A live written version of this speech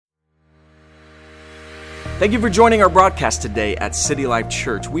Thank you for joining our broadcast today at City Life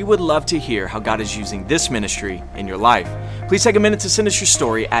Church. We would love to hear how God is using this ministry in your life. Please take a minute to send us your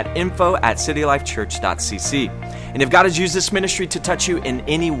story at info@citylifechurch.cc. And if God has used this ministry to touch you in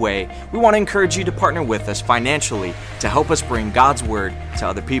any way, we want to encourage you to partner with us financially to help us bring God's Word to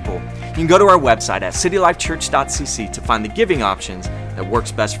other people. You can go to our website at citylifechurch.cc to find the giving options that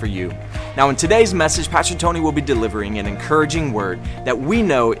works best for you. Now, in today's message, Pastor Tony will be delivering an encouraging word that we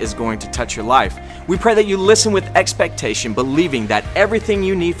know is going to touch your life. We pray that you listen with expectation, believing that everything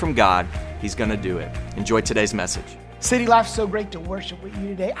you need from God, He's going to do it. Enjoy today's message. City Life, so great to worship with you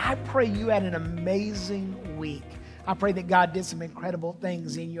today. I pray you had an amazing week. I pray that God did some incredible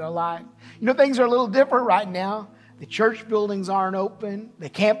things in your life. You know, things are a little different right now. The church buildings aren't open. The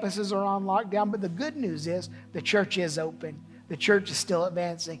campuses are on lockdown. But the good news is the church is open. The church is still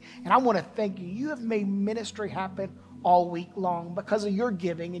advancing. And I want to thank you. You have made ministry happen all week long because of your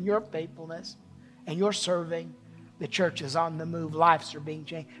giving and your faithfulness and your serving. The church is on the move. Lives are being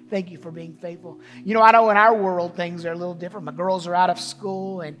changed. Thank you for being faithful. You know, I know in our world things are a little different. My girls are out of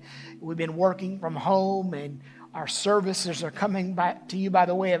school and we've been working from home, and our services are coming back to you by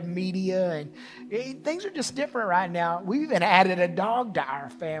the way of media, and things are just different right now. We've even added a dog to our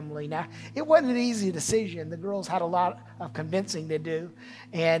family. Now, it wasn't an easy decision. The girls had a lot of convincing to do,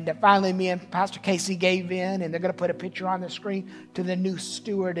 and finally me and Pastor Casey gave in, and they're going to put a picture on the screen to the new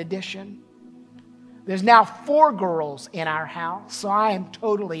Stewart edition. There's now 4 girls in our house, so I am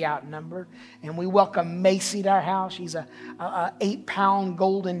totally outnumbered. And we welcome Macy to our house. She's a 8-pound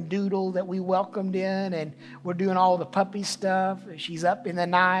golden doodle that we welcomed in, and we're doing all the puppy stuff. She's up in the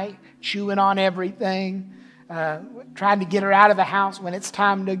night, chewing on everything, trying to get her out of the house when it's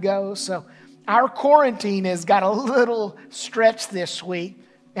time to go. So our quarantine has got a little stretched this week,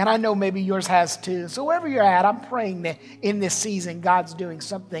 and I know maybe yours has too. So wherever you're at, I'm praying that in this season, God's doing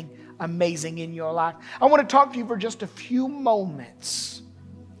something amazing in your life. I want to talk to you for just a few moments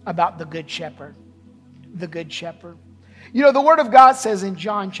about the Good Shepherd. The Good Shepherd. You know, the Word of God says in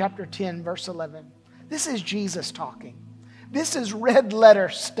John chapter 10, verse 11, this is Jesus talking. This is red letter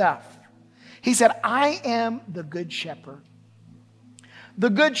stuff. He said, I am the Good Shepherd. The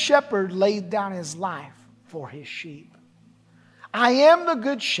Good Shepherd laid down his life for his sheep. I am the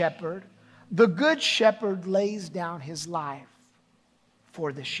Good Shepherd. The Good Shepherd lays down his life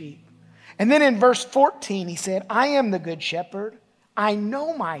for the sheep. And then in verse 14, he said, I am the Good Shepherd. I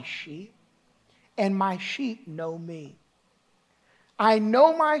know my sheep, and my sheep know me. I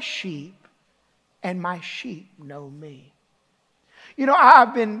know my sheep, and my sheep know me. You know,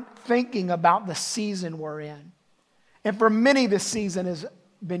 I've been thinking about the season we're in. And for many, the season has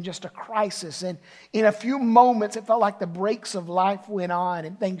been just a crisis. And in a few moments, it felt like the brakes of life went on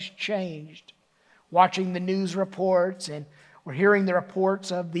and things changed. Watching the news reports, and we're hearing the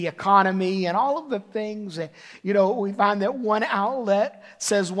reports of the economy and all of the things. And, you know, we find that one outlet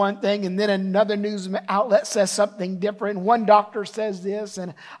says one thing and then another news outlet says something different. One doctor says this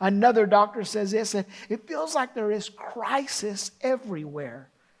and another doctor says this. And it feels like there is crisis everywhere.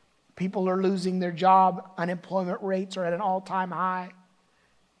 People are losing their job. Unemployment rates are at an all-time high.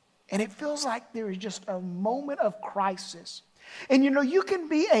 And it feels like there is just a moment of crisis. And, you know, you can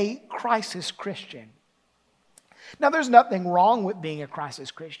be a crisis Christian. Now, there's nothing wrong with being a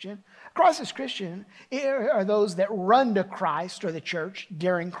crisis Christian. A crisis Christian are those that run to Christ or the church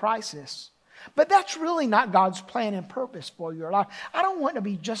during crisis. But that's really not God's plan and purpose for your life. I don't want to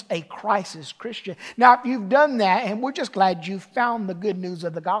be just a crisis Christian. Now, if you've done that, and we're just glad you found the good news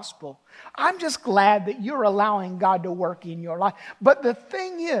of the gospel, I'm just glad that you're allowing God to work in your life. But the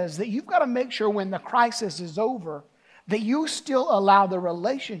thing is that you've got to make sure when the crisis is over that you still allow the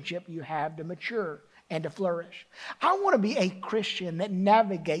relationship you have to mature and to flourish. I want to be a Christian that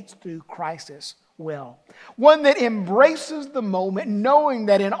navigates through crisis well. One that embraces the moment, knowing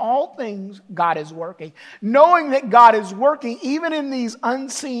that in all things God is working. Knowing that God is working even in these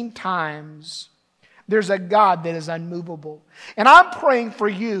unseen times. There's a God that is unmovable. And I'm praying for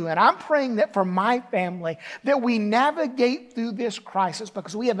you, and I'm praying that for my family, that we navigate through this crisis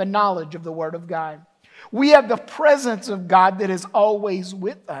because we have a knowledge of the Word of God. We have the presence of God that is always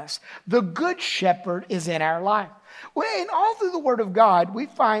with us. The Good Shepherd is in our life. Well, and all through the Word of God, we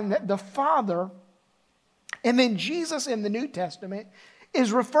find that the Father, and then Jesus in the New Testament,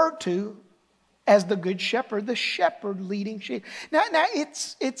 is referred to as the Good Shepherd, the shepherd leading sheep. Now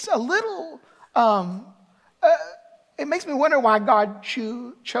it's a little, it makes me wonder why God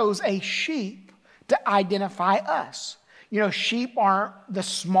chose a sheep to identify us. You know, sheep aren't the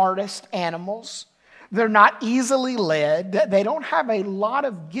smartest animals. They're not easily led. They don't have a lot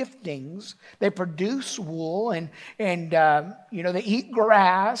of giftings. They produce wool and they eat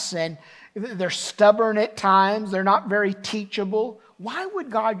grass and They're stubborn at times. They're not very teachable. Why would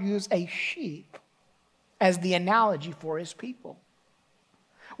God use a sheep as the analogy for his people?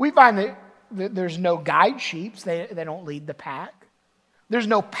 We find that there's no guide sheep. They don't lead the pack. There's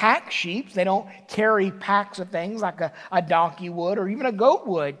no pack sheep. They don't carry packs of things like a donkey would or even a goat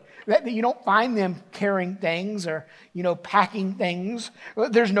would. You don't find them carrying things or, packing things.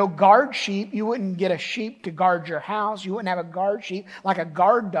 There's no guard sheep. You wouldn't get a sheep to guard your house. You wouldn't have a guard sheep like a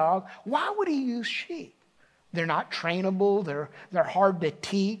guard dog. Why would he use sheep? They're not trainable. They're hard to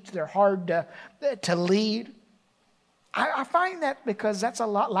teach. They're hard to lead. I find that because that's a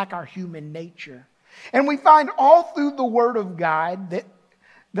lot like our human nature. And we find all through the Word of God that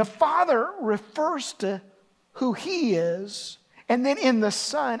the Father refers to who he is, and then in the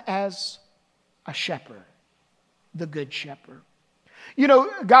Son as a shepherd, the good shepherd.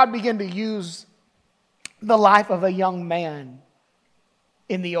 God began to use the life of a young man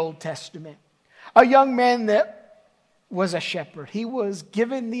in the Old Testament. A young man that was a shepherd. He was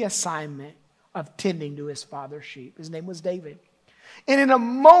given the assignment of tending to his father's sheep. His name was David. And in a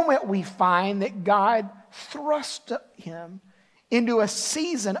moment we find that God thrust him into a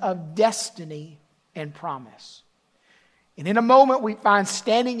season of destiny and promise. And in a moment we find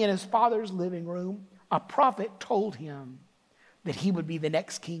standing in his father's living room, a prophet told him that he would be the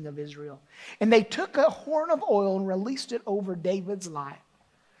next king of Israel. And they took a horn of oil and released it over David's life.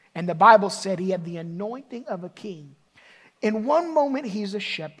 And the Bible said he had the anointing of a king. In one moment he's a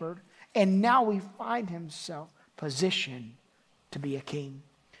shepherd, and now we find himself positioned to be a king.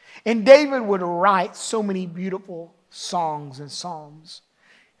 And David would write so many beautiful songs and psalms.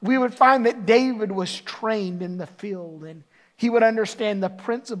 We would find that David was trained in the field, and he would understand the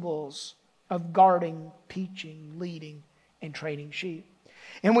principles of guarding, teaching, leading, and training sheep.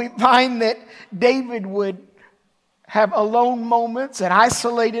 And we find that David would have alone moments and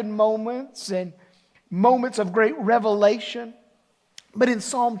isolated moments and moments of great revelation. But in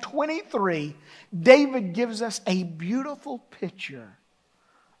Psalm 23, David gives us a beautiful picture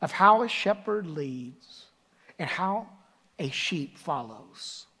of how a shepherd leads and how a sheep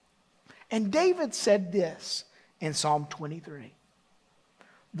follows. And David said this in Psalm 23.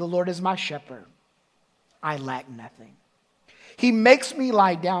 The Lord is my shepherd. I lack nothing. He makes me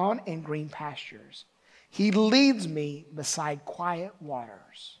lie down in green pastures. He leads me beside quiet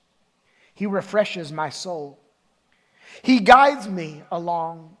waters. He refreshes my soul. He guides me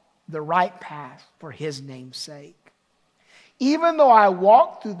along the right path for his name's sake. Even though I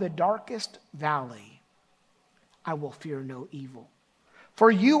walk through the darkest valley, I will fear no evil. For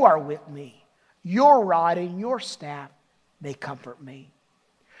you are with me. Your rod and your staff, they comfort me.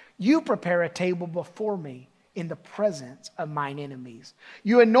 You prepare a table before me in the presence of mine enemies.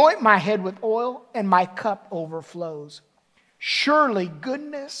 You anoint my head with oil, and my cup overflows. Surely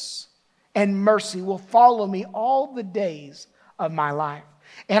goodness and mercy will follow me all the days of my life,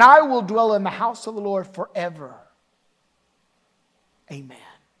 and I will dwell in the house of the Lord forever. Amen.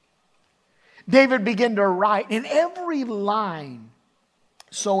 David began to write, and every line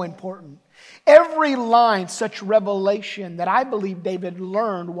so important. Every line such revelation that I believe David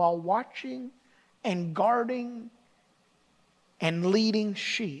learned while watching and guarding and leading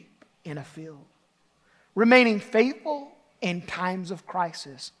sheep in a field. Remaining faithful in times of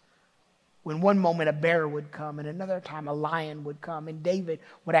crisis. When one moment a bear would come and another time a lion would come, and David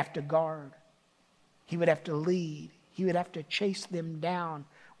would have to guard. He would have to lead. He would have to chase them down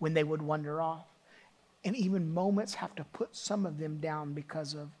when they would wander off. And even moments have to put some of them down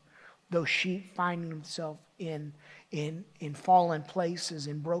because of those sheep finding themselves in fallen places,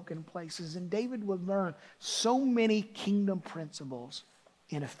 in broken places. And David would learn so many kingdom principles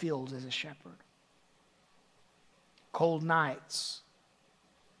in a field as a shepherd. Cold nights,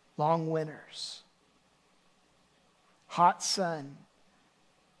 long winters, hot sun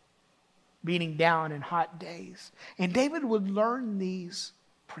beating down in hot days. And David would learn these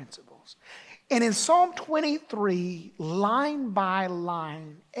principles. And in Psalm 23, line by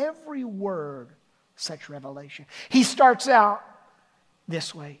line, every word, such revelation. He starts out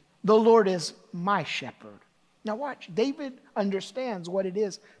this way. The Lord is my shepherd. Now watch, David understands what it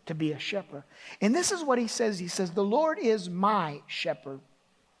is to be a shepherd. And this is what he says. He says, the Lord is my shepherd.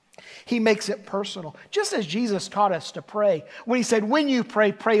 He makes it personal. Just as Jesus taught us to pray. When he said, when you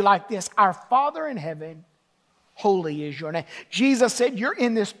pray, pray like this. Our Father in heaven, holy is your name. Jesus said, you're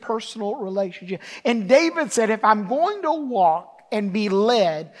in this personal relationship. And David said, if I'm going to walk and be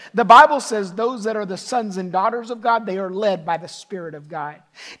led, the Bible says those that are the sons and daughters of God, they are led by the Spirit of God.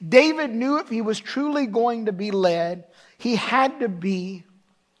 David knew if he was truly going to be led, he had to be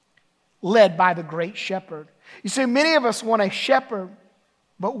led by the great shepherd. You see, many of us want a shepherd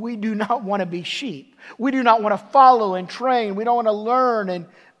but we do not want to be sheep. We do not want to follow and train. We don't want to learn and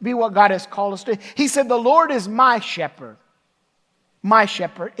be what God has called us to. He said, the Lord is my shepherd. My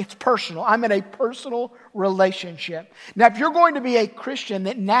shepherd. It's personal. I'm in a personal relationship. Now, if you're going to be a Christian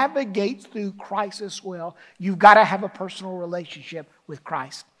that navigates through crisis well, you've got to have a personal relationship with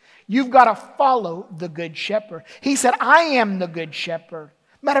Christ. You've got to follow the good shepherd. He said, I am the good shepherd.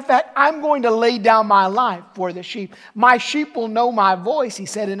 Matter of fact, I'm going to lay down my life for the sheep. My sheep will know my voice, he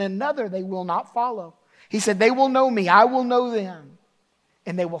said, and another they will not follow. He said, they will know me, I will know them,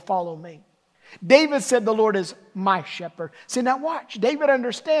 and they will follow me. David said, the Lord is my shepherd. See, now watch. David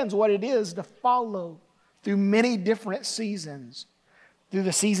understands what it is to follow through many different seasons. Through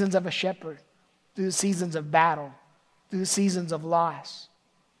the seasons of a shepherd, through the seasons of battle, through the seasons of loss,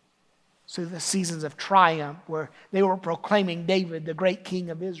 through the seasons of triumph where they were proclaiming David, the great king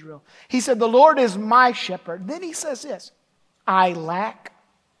of Israel. He said, the Lord is my shepherd. Then he says this, I lack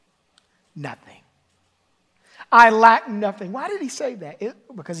nothing. I lack nothing. Why did he say that?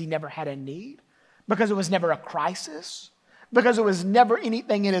 Because he never had a need? Because it was never a crisis? Because it was never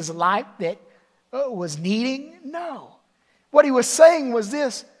anything in his life that was needing? No. What he was saying was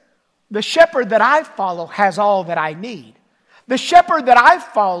this, the shepherd that I follow has all that I need. The shepherd that I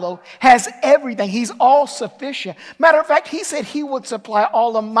follow has everything. He's all sufficient. Matter of fact, he said he would supply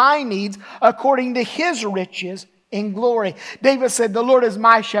all of my needs according to his riches in glory. David said, the Lord is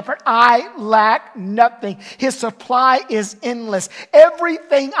my shepherd. I lack nothing. His supply is endless.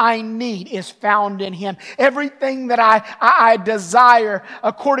 Everything I need is found in him. Everything that I desire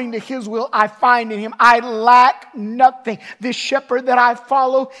according to his will, I find in him. I lack nothing. This shepherd that I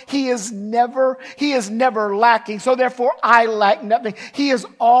follow, he is never lacking. So therefore, I lack nothing. He is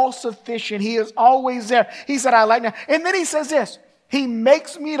all sufficient. He is always there. He said, I lack nothing. And then he says this, he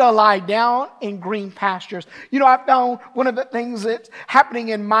makes me to lie down in green pastures. You know, I found one of the things that's happening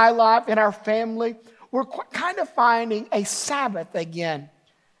in my life, in our family, we're kind of finding a Sabbath again.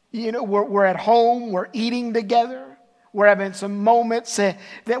 You know, we're at home, we're eating together, we're having some moments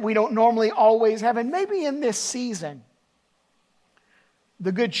that we don't normally always have. And maybe in this season,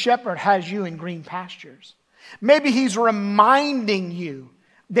 the Good Shepherd has you in green pastures. Maybe he's reminding you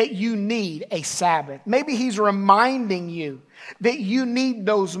that you need a Sabbath. Maybe he's reminding you that you need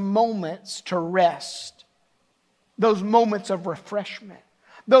those moments to rest, those moments of refreshment,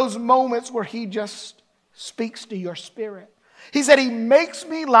 those moments where he just speaks to your spirit. He said, he makes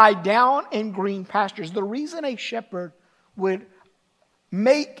me lie down in green pastures. The reason a shepherd would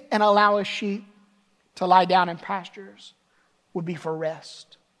make and allow a sheep to lie down in pastures would be for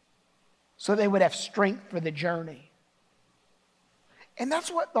rest, so they would have strength for the journey. And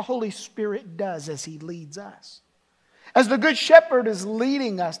that's what the Holy Spirit does as he leads us. As the Good Shepherd is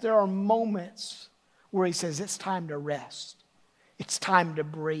leading us, there are moments where he says, it's time to rest. It's time to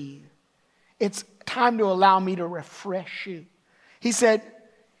breathe. It's time to allow me to refresh you. He said,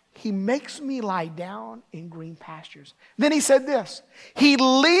 he makes me lie down in green pastures. Then he said this, he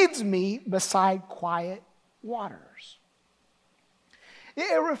leads me beside quiet waters.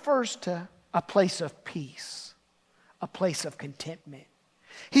 It refers to a place of peace, a place of contentment.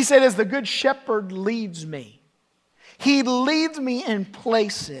 He said, as the Good Shepherd leads me, he leads me in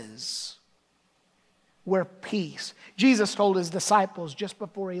places where peace. Jesus told his disciples just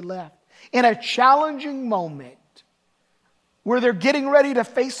before he left, in a challenging moment where they're getting ready to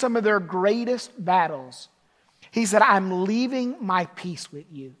face some of their greatest battles, he said, I'm leaving my peace with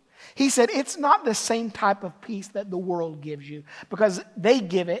you. He said, it's not the same type of peace that the world gives you, because they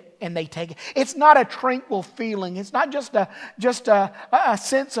give it and they take it. It's not a tranquil feeling. It's not just a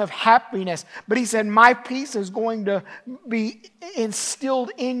sense of happiness. But he said, my peace is going to be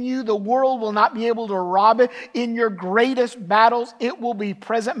instilled in you. The world will not be able to rob it. In your greatest battles, it will be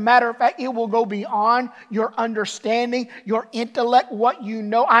present. Matter of fact, it will go beyond your understanding, your intellect, what you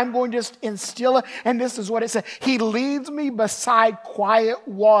know. I'm going to just instill it. And this is what it said. He leads me beside quiet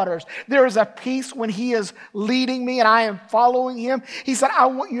waters. There is a peace when he is leading me and I am following him. He said, I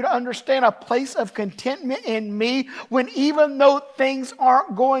want you to understand a place of contentment in me when even though things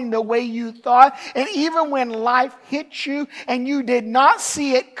aren't going the way you thought, and even when life hits you and you did not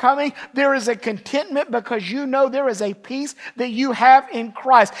see it coming, there is a contentment because you know there is a peace that you have in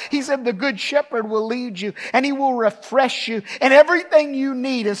Christ. He said, the Good Shepherd will lead you and he will refresh you, and everything you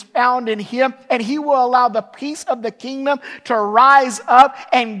need is found in him, and he will allow the peace of the kingdom to rise up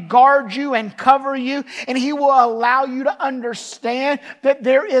and and guard you and cover you. And He will allow you to understand that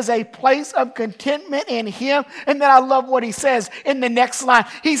there is a place of contentment in Him. And then I love what He says in the next line.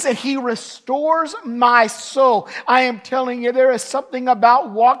 He said, He restores my soul. I am telling you, there is something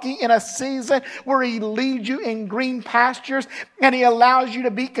about walking in a season where He leads you in green pastures and He allows you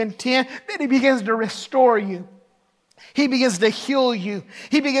to be content, that He begins to restore you. He begins to heal you.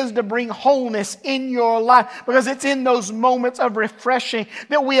 He begins to bring wholeness in your life, because it's in those moments of refreshing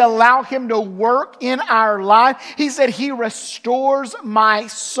that we allow Him to work in our life. He said, He restores my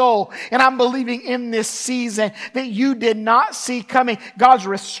soul. And I'm believing in this season that you did not see coming, God's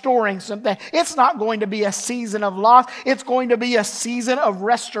restoring something. It's not going to be a season of loss. It's going to be a season of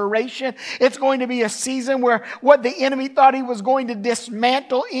restoration. It's going to be a season where what the enemy thought he was going to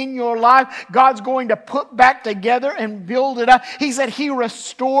dismantle in your life, God's going to put back together and build it up. He said, He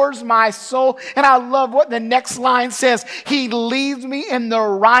restores my soul. And I love what the next line says. He leads me in the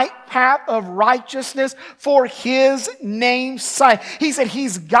right path of righteousness for His name's sake. He said,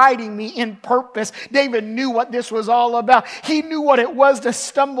 He's guiding me in purpose. David knew what this was all about. He knew what it was to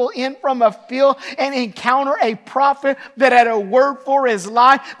stumble in from a field and encounter a prophet that had a word for his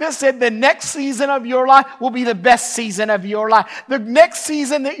life that said the next season of your life will be the best season of your life. The next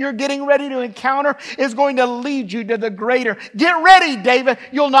season that you're getting ready to encounter is going to lead you to the greater. Get ready, David.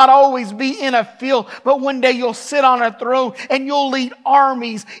 You'll not always be in a field, but one day you'll sit on a throne and you'll lead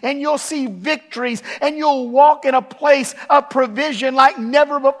armies and you'll see victories and you'll walk in a place of provision like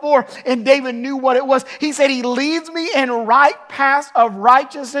never before. And David knew what it was. He said, He leads me in right paths of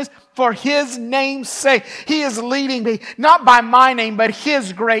righteousness for His name's sake. He is leading me, not by my name, but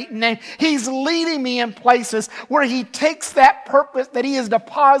His great name. He's leading me in places where He takes that purpose that He has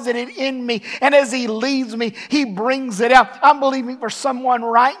deposited in me, and as He leads me, He brings it out. I'm believing for someone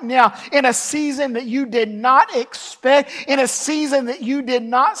right now in a season that you did not expect, in a season that you did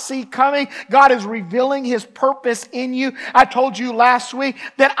not see coming. God is revealing His purpose in you. I told you last week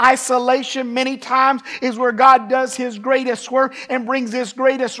that isolation many times is where God does His greatest work and brings His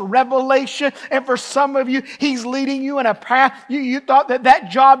greatest revelation. And for some of you, He's leading you in a path. You thought that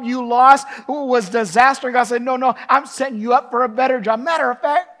job you lost was disaster. God said, no, I'm setting you up for a better job. Matter of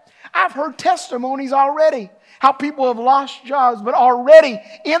fact, I've heard testimonies already how people have lost jobs, but already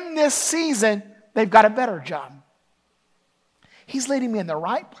in this season, they've got a better job. He's leading me in the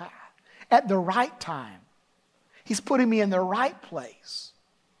right path at the right time. He's putting me in the right place.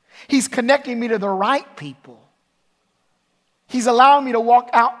 He's connecting me to the right people. He's allowing me to walk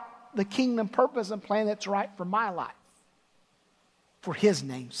out the kingdom purpose and plan that's right for my life, for His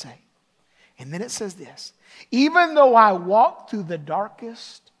name's sake. And then it says this, even though I walk through the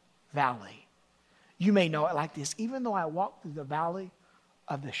darkest valley, you may know it like this, even though I walk through the valley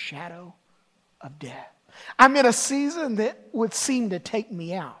of the shadow of death. I'm in a season that would seem to take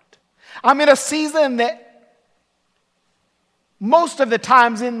me out. I'm in a season that most of the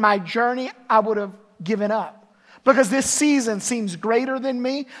times in my journey I would have given up. Because this season seems greater than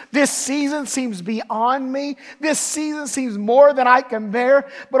me. This season seems beyond me. This season seems more than I can bear.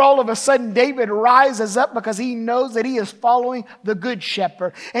 But all of a sudden, David rises up because he knows that he is following the Good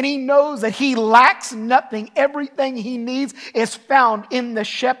Shepherd. And he knows that he lacks nothing. Everything he needs is found in the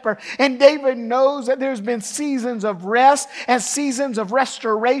Shepherd. And David knows that there's been seasons of rest and seasons of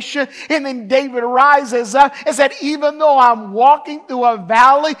restoration. And then David rises up and said, even though I'm walking through a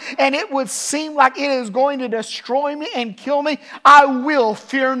valley and it would seem like it is going to destroy me and kill me, I will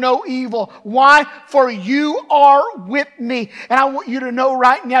fear no evil. Why? For you are with me. And I want you to know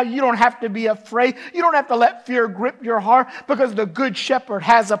right now, you don't have to be afraid. You don't have to let fear grip your heart, because the Good Shepherd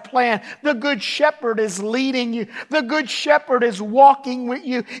has a plan. The Good Shepherd is leading you. The Good Shepherd is walking with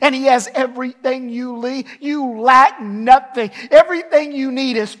you, and He has everything you need. You lack nothing. Everything you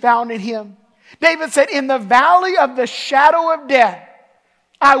need is found in Him. David said, in the valley of the shadow of death,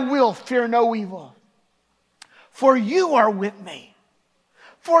 I will fear no evil. For you are with me.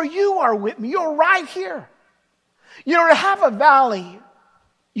 For you are with me. You're right here. You know, to have a valley,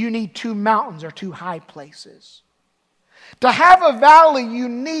 you need two mountains or two high places. To have a valley, you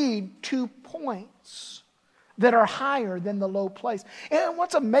need 2 points that are higher than the low place. And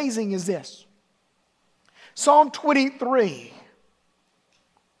what's amazing is this. Psalm 23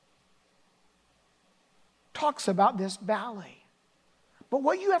 talks about this valley. But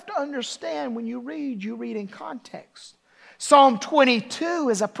what you have to understand when you read in context. Psalm 22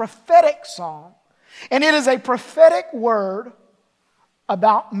 is a prophetic psalm. And it is a prophetic word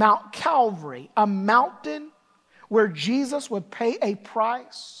about Mount Calvary, a mountain where Jesus would pay a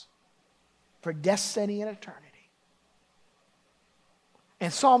price for destiny and eternity.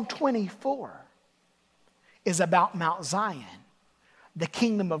 And Psalm 24 is about Mount Zion, the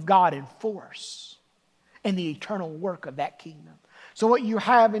kingdom of God in force and the eternal work of that kingdom. So what you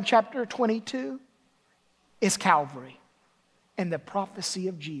have in chapter 22 is Calvary and the prophecy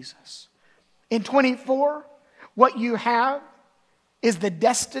of Jesus. In 24, what you have is the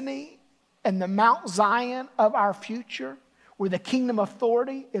destiny and the Mount Zion of our future, where the kingdom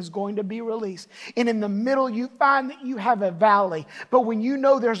authority is going to be released. And in the middle, you find that you have a valley. But when you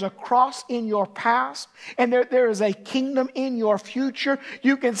know there's a cross in your past and there is a kingdom in your future,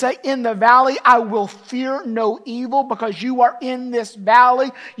 you can say, in the valley, I will fear no evil, because you are in this valley.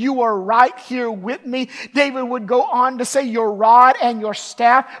 You are right here with me. David would go on to say, your rod and your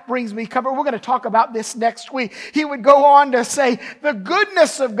staff brings me comfort. We're going to talk about this next week. He would go on to say, the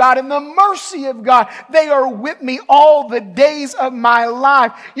goodness of God and the mercy of God, they are with me all the days of my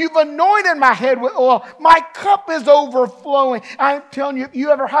life. You've anointed my head with oil. My cup is overflowing. I'm telling you, if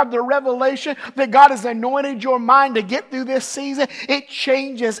you ever have the revelation that God has anointed your mind to get through this season, it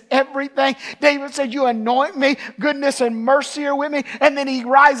changes everything. David said, you anoint me, goodness and mercy are with me. And then he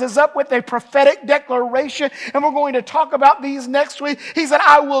rises up with a prophetic declaration, and we're going to talk about these next week. He said,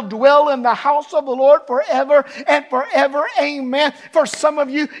 I will dwell in the house of the Lord forever and forever. Amen. For some of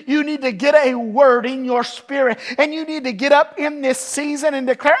you, you need to get a word in your spirit, and you need to get up in this season and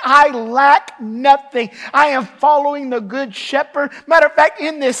declare, I lack nothing. I am following the good shepherd. Matter of fact,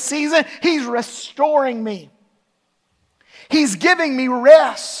 in this season, he's restoring me. He's giving me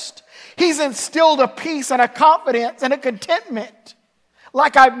rest. He's instilled a peace and a confidence and a contentment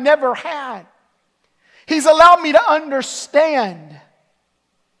like I've never had. He's allowed me to understand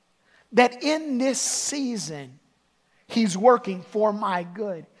that in this season, he's working for my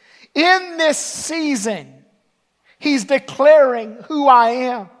good. In this season, he's declaring who I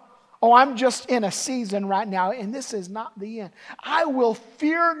am. Oh, I'm just in a season right now, and this is not the end. I will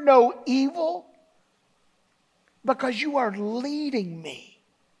fear no evil, because you are leading me,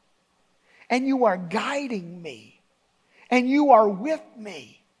 and you are guiding me, and you are with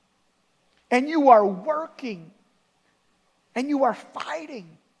me, and you are working, and you are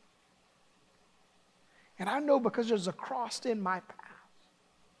fighting. And I know, because there's a cross in my path,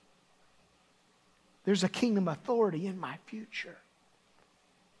 there's a kingdom authority in my future.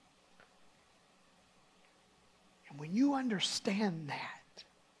 And when you understand that,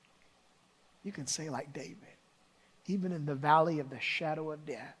 you can say like David, even in the valley of the shadow of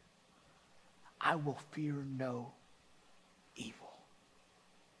death, I will fear no evil.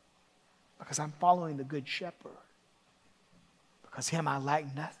 Because I'm following the good shepherd. Because him I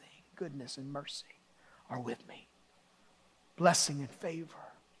lack nothing. Goodness and mercy are with me. Blessing and favor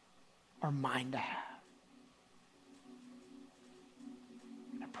are mine to have.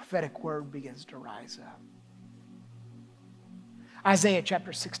 And a prophetic word begins to rise up. Isaiah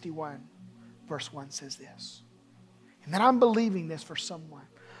chapter 61, verse 1 says this. And then I'm believing this for someone.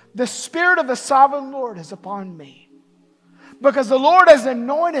 The Spirit of the sovereign Lord is upon me, because the Lord has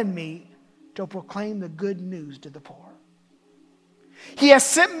anointed me to proclaim the good news to the poor. He has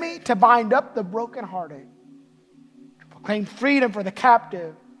sent me to bind up the brokenhearted, to proclaim freedom for the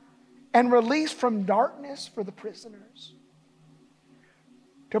captive, and release from darkness for the prisoners,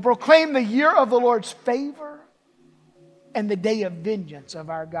 to proclaim the year of the Lord's favor and the day of vengeance of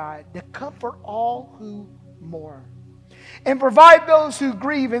our God, to comfort all who mourn, and provide those who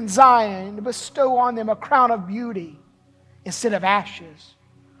grieve in Zion, to bestow on them a crown of beauty instead of ashes,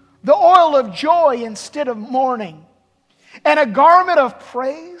 the oil of joy instead of mourning, and a garment of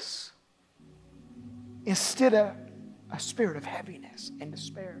praise instead of a spirit of heaviness and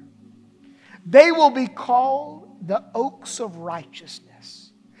despair. They will be called the oaks of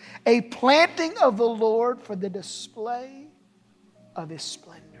righteousness, a planting of the Lord for the display of his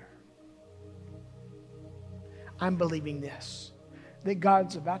splendor. I'm believing this, that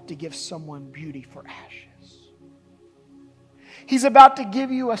God's about to give someone beauty for ashes. He's about to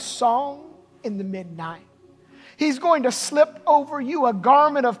give you a song in the midnight. He's going to slip over you a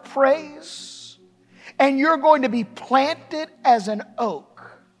garment of praise, and you're going to be planted as an oak.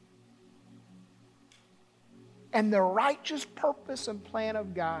 And the righteous purpose and plan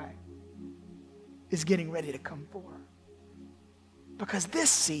of God is getting ready to come forth. Because this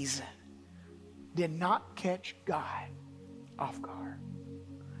season did not catch God off guard.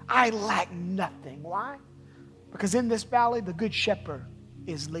 I lack nothing. Why? Because in this valley, the good shepherd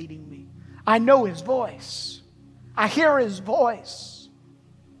is leading me. I know his voice. I hear his voice.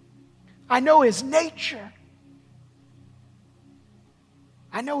 I know his nature.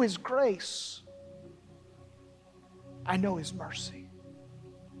 I know his grace. I know his mercy.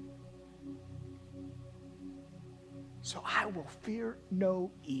 So I will fear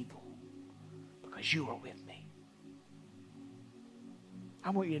no evil, because you are with me. I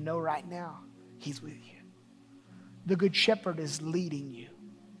want you to know right now, He's with you. The Good Shepherd is leading you.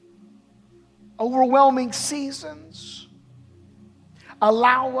 Overwhelming seasons,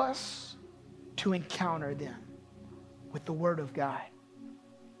 allow us to encounter them with the Word of God,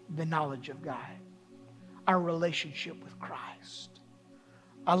 the knowledge of God, our relationship with Christ.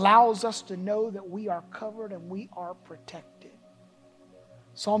 Allows us to know that we are covered and we are protected.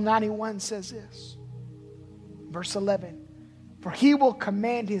 Psalm 91 says this, verse 11, for He will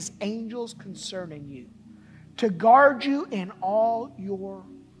command His angels concerning you to guard you in all your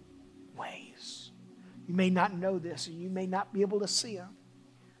ways. You may not know this and you may not be able to see them,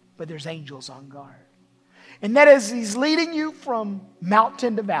 but there's angels on guard. And that is, He's leading you from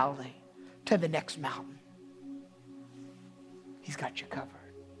mountain to valley to the next mountain. He's got you covered.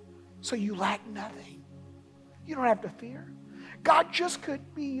 So you lack nothing. You don't have to fear. God just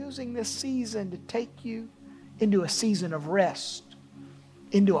could be using this season to take you into a season of rest,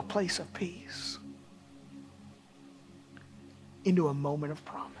 into a place of peace, into a moment of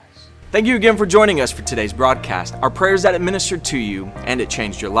promise. Thank you again for joining us for today's broadcast. Our prayer is that it ministered to you and it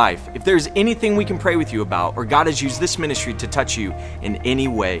changed your life. If there's anything we can pray with you about, or God has used this ministry to touch you in any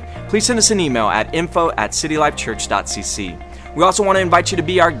way, please send us an email at info@citylifechurch.cc. We also want to invite you to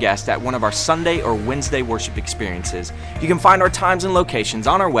be our guest at one of our Sunday or Wednesday worship experiences. You can find our times and locations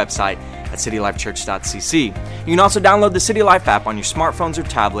on our website at citylifechurch.cc. You can also download the City Life app on your smartphones or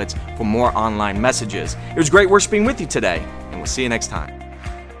tablets for more online messages. It was great worshiping with you today, and we'll see you next time.